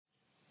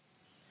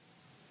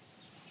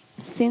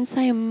Since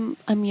I'm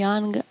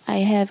young, I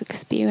have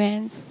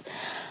experience.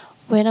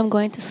 When I'm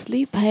going to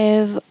sleep, I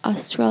have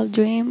astral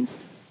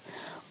dreams.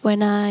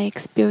 When I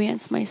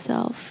experience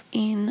myself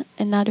in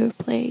another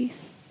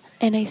place,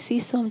 and I see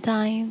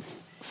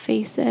sometimes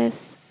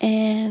faces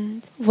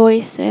and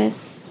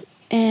voices,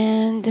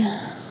 and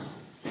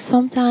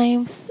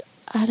sometimes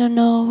I don't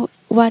know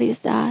what is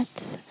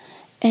that,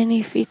 and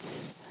if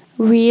it's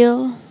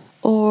real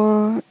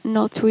or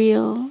not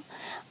real,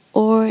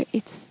 or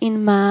it's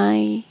in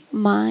my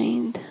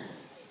mind,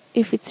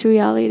 if it's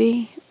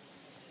reality.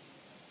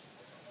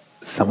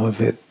 Some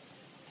of it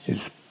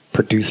is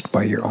produced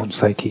by your own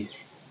psyche,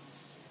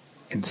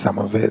 and some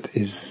of it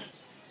is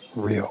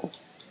real,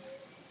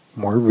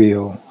 more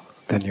real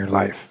than your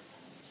life.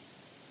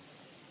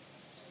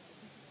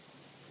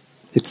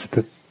 It's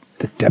the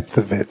depth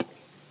of it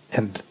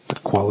and the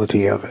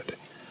quality of it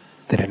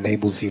that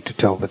enables you to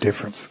tell the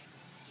difference.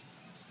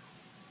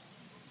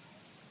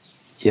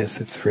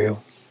 Yes, it's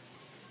real.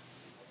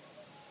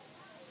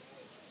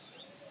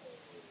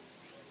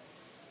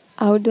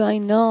 How do I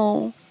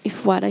know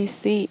if what I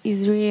see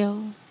is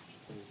real?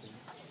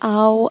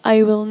 How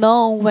I will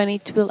know when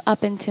it will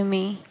happen to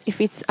me,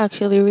 if it's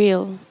actually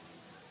real?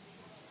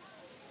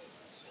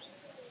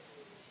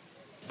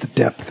 The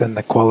depth and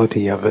the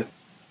quality of it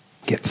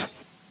gets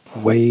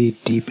way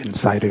deep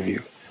inside of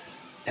you,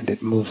 and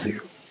it moves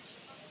you.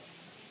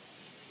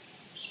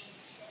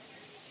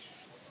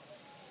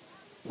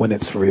 When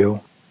it's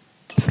real,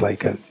 it's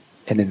like an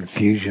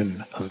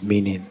infusion of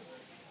meaning.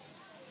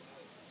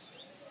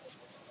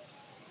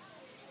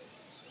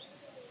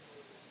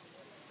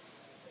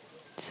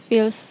 It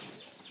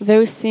feels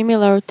very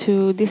similar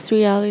to this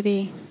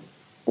reality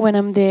when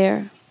I'm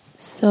there.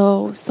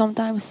 So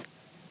sometimes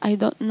I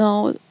don't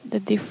know the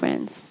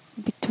difference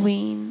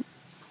between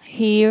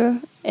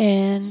here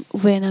and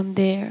when I'm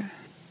there.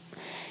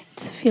 It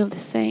feels the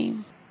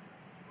same.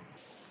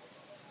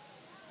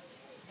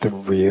 The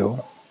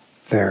real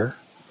there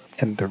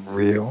and the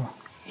real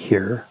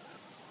here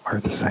are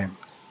the same.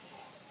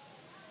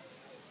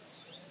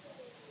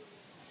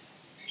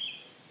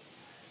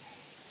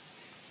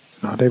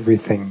 Not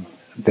everything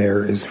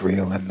there is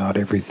real, and not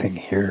everything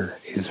here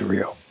is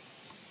real.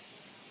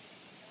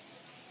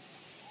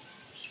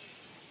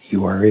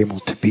 You are able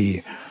to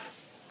be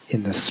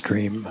in the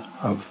stream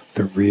of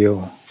the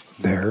real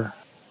there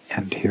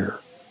and here.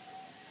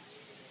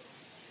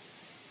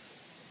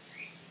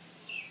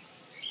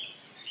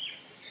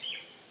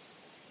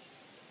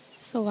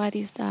 So what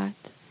is that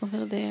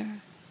over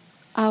there?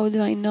 How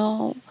do I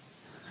know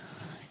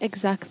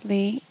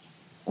exactly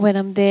when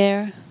I'm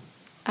there,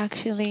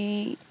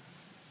 actually,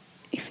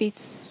 if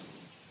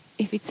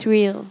it's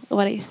real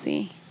what I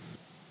see?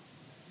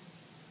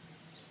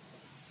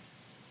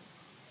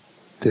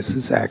 This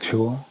is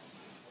actual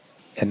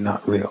and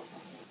not real.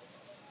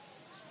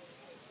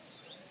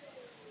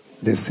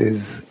 This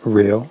is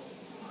real,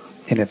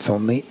 and it's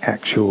only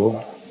actual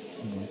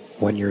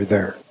when you're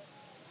there.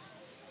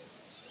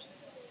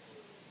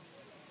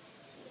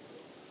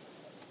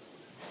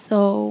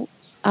 So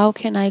how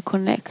can I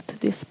connect to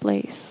this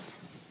place?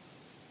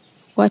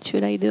 What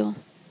should I do?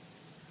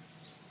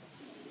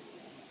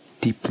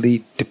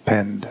 Deeply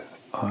depend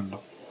on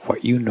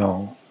what you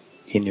know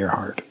in your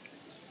heart.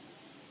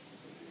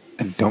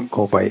 And don't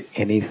go by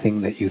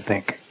anything that you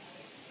think.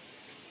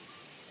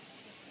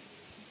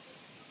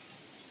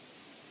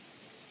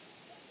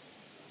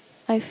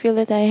 I feel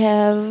that I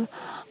have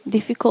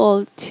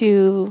difficult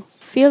to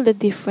feel the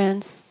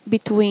difference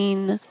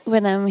between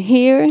when I'm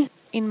here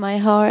in my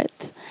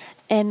heart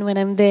and when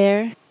I'm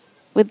there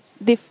with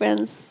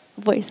different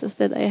voices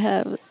that I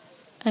have.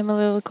 I'm a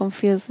little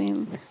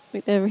confusing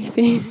with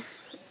everything.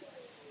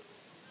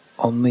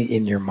 Only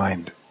in your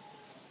mind.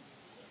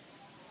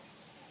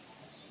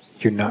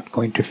 You're not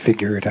going to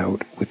figure it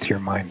out with your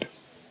mind.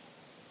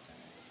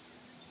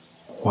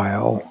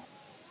 While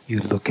you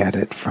look at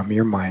it from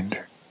your mind,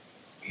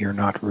 you're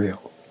not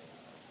real.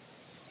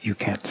 You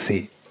can't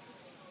see.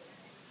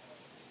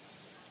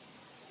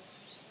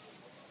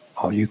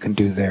 All you can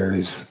do there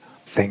is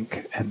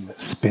think and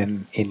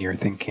spin in your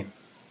thinking.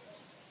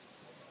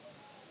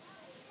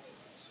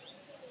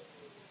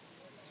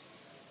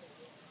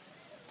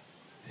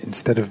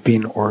 Instead of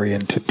being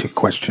oriented to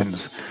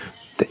questions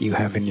that you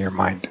have in your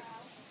mind,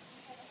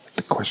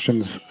 the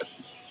questions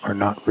are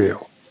not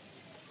real.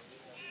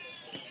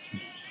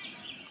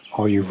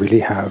 All you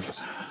really have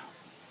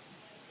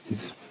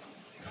is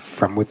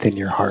from within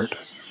your heart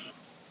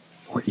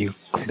what you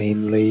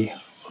cleanly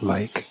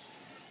like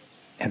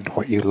and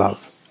what you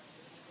love.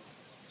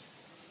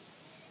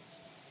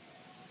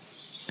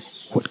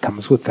 What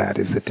comes with that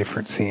is a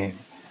different seeing.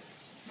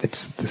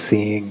 It's the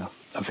seeing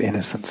of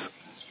innocence.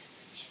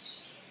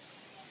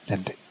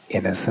 And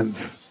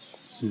innocence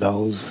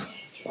knows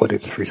what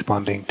it's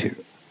responding to.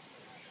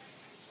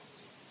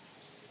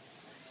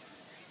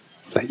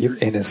 Let your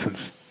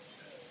innocence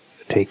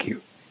take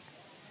you.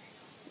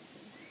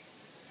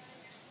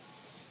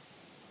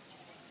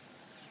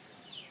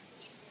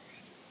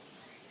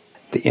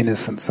 The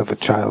innocence of a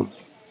child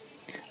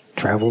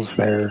travels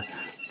there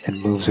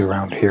and moves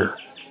around here.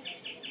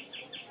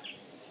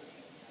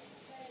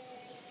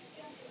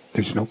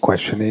 There's no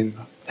questioning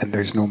and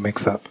there's no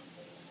mix-up.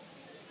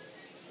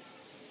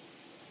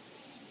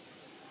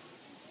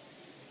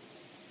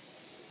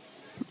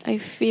 I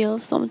feel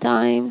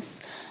sometimes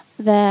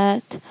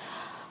that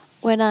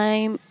when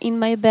I'm in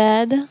my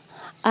bed,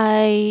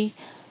 I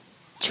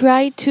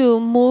try to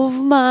move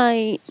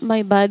my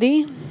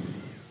body,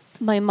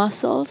 my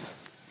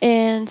muscles,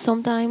 and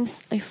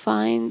sometimes I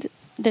find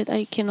that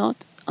I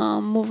cannot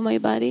move my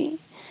body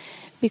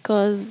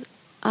because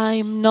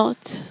I'm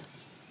not.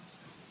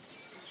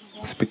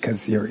 It's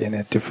because you're in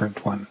a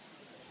different one.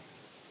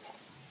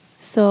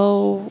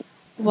 So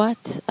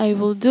what I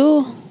will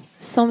do,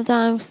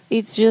 sometimes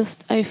it's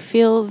just I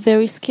feel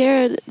very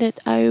scared that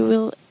I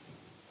will.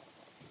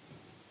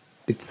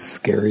 It's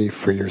scary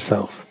for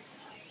yourself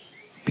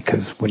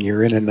because when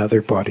you're in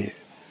another body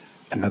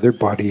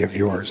of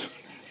yours,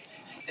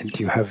 and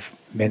you have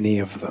many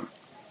of them,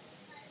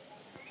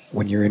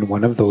 when you're in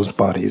one of those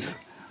bodies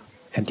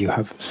and you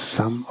have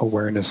some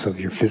awareness of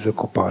your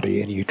physical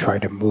body and you try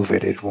to move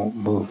it, it won't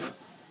move.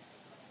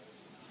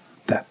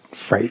 That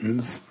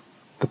frightens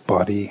the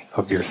body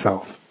of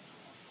yourself.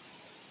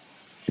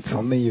 It's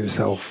only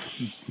yourself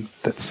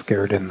that's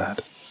scared in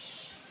that.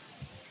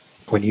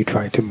 When you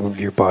try to move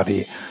your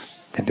body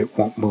and it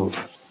won't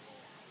move,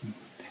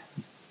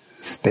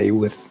 stay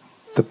with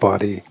the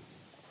body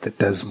that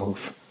does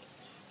move.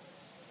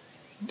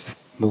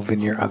 Just move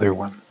in your other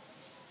one.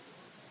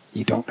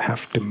 You don't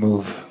have to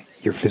move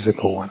your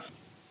physical one.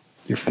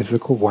 Your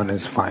physical one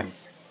is fine.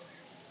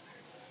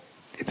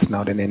 It's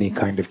not in any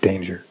kind of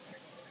danger.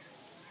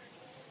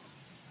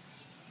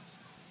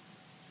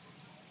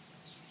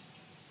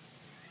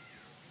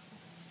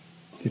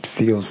 It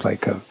feels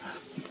like a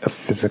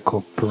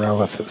physical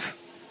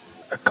paralysis,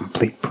 a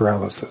complete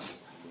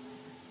paralysis.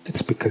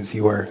 It's because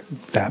you are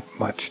that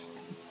much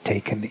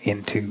taken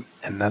into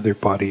another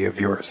body of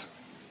yours.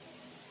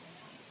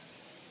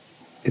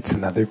 It's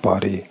another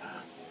body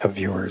of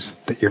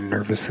yours that your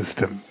nervous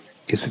system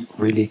isn't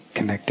really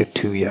connected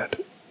to yet.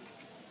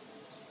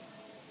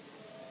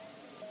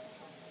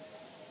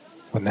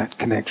 When that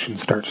connection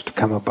starts to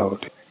come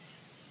about,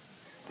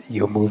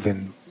 you'll move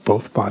in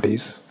both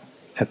bodies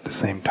at the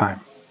same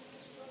time.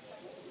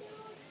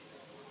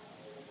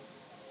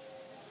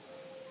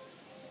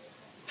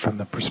 From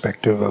the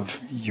perspective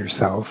of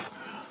yourself,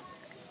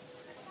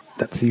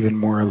 that's even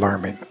more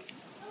alarming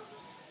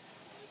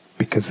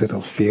because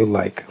it'll feel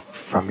like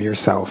from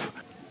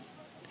yourself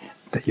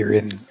that you're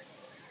in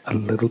a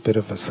little bit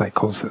of a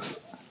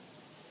psychosis.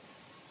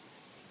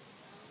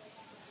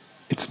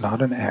 It's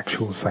not an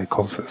actual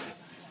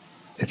psychosis.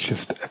 It's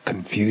just a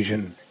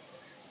confusion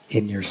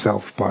in your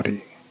self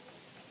body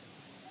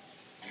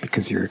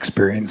because you're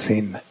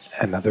experiencing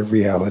another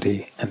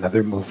reality,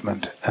 another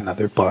movement,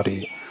 another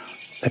body,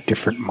 a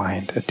different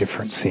mind, a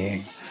different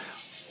seeing,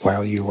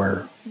 while you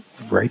are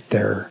right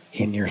there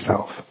in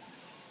yourself.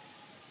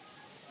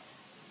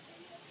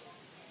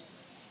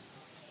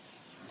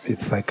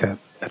 It's like a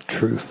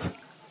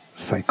truth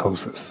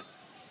psychosis.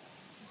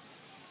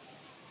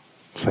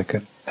 It's like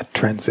a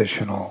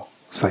transitional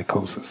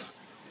psychosis.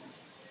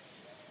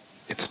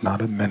 It's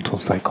not a mental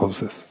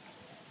psychosis.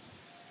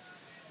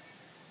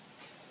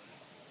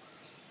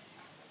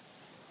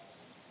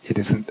 It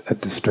isn't a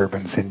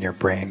disturbance in your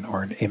brain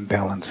or an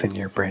imbalance in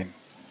your brain.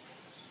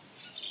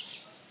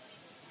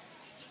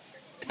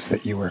 It's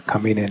that you are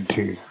coming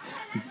into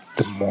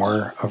the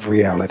more of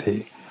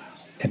reality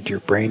and your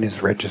brain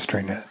is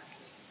registering it.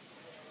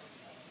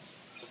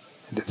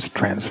 And it's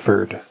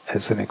transferred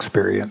as an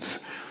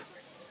experience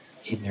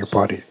in your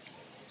body.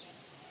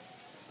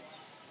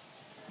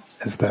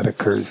 As that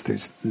occurs,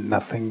 there's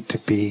nothing to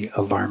be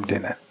alarmed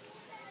in it.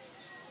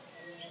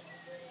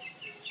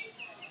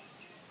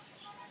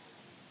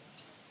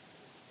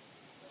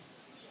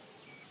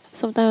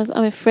 Sometimes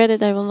I'm afraid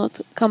that I will not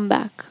come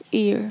back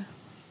here.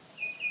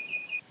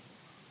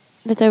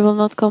 That I will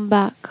not come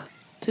back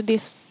to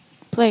this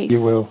place.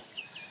 You will.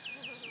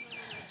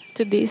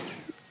 To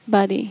this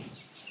body.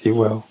 You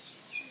will.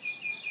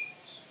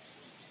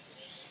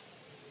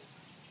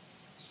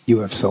 You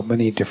have so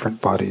many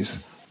different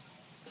bodies.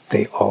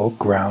 They all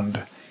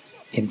ground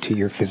into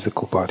your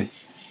physical body.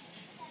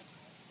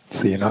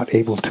 So you're not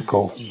able to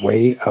go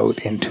way out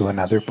into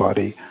another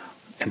body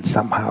and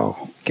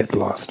somehow get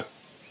lost.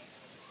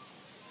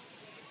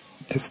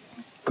 Just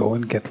go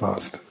and get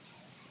lost.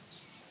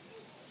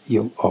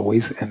 You'll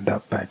always end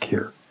up back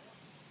here.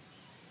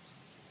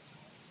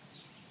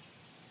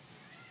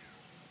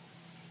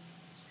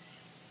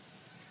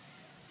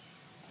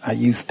 I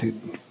used to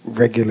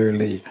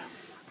regularly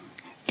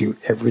do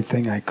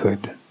everything I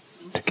could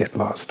to get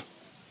lost.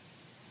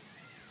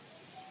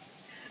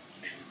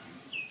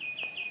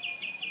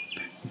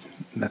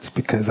 And that's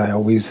because I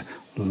always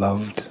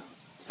loved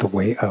the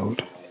way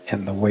out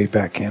and the way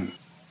back in.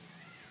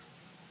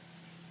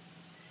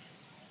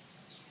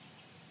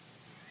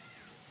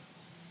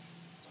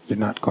 You're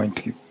not going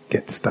to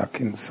get stuck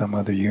in some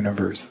other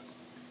universe.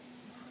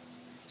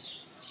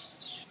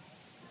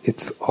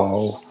 It's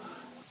all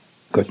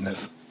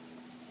goodness.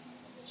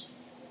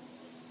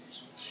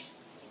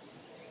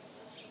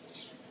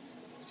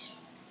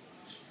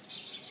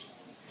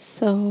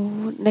 So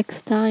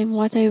next time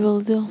what I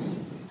will do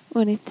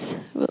when it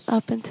will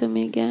happen to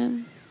me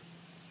again,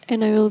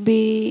 and I will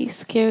be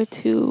scared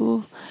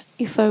to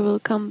if I will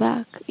come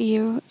back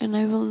here and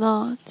I will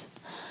not.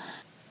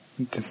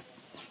 Just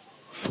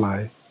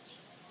fly.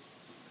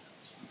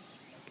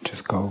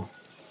 Just go.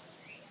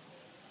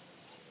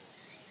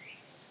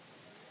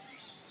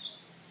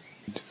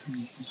 Just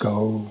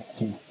go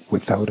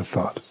without a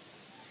thought.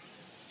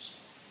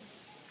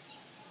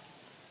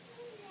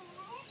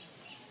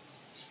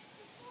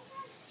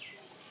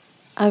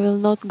 I will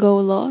not go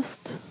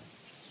lost.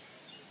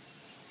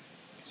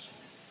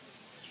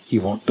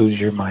 You won't lose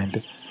your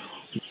mind.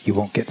 You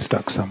won't get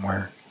stuck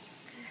somewhere.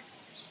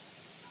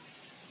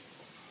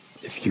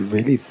 If you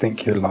really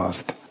think you're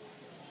lost,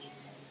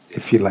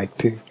 if you like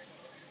to,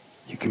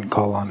 you can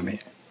call on me,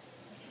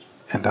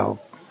 and I'll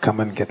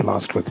come and get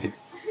lost with you.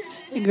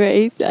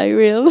 Great, I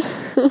will.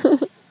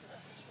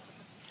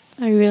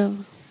 I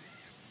will.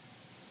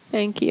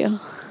 Thank you.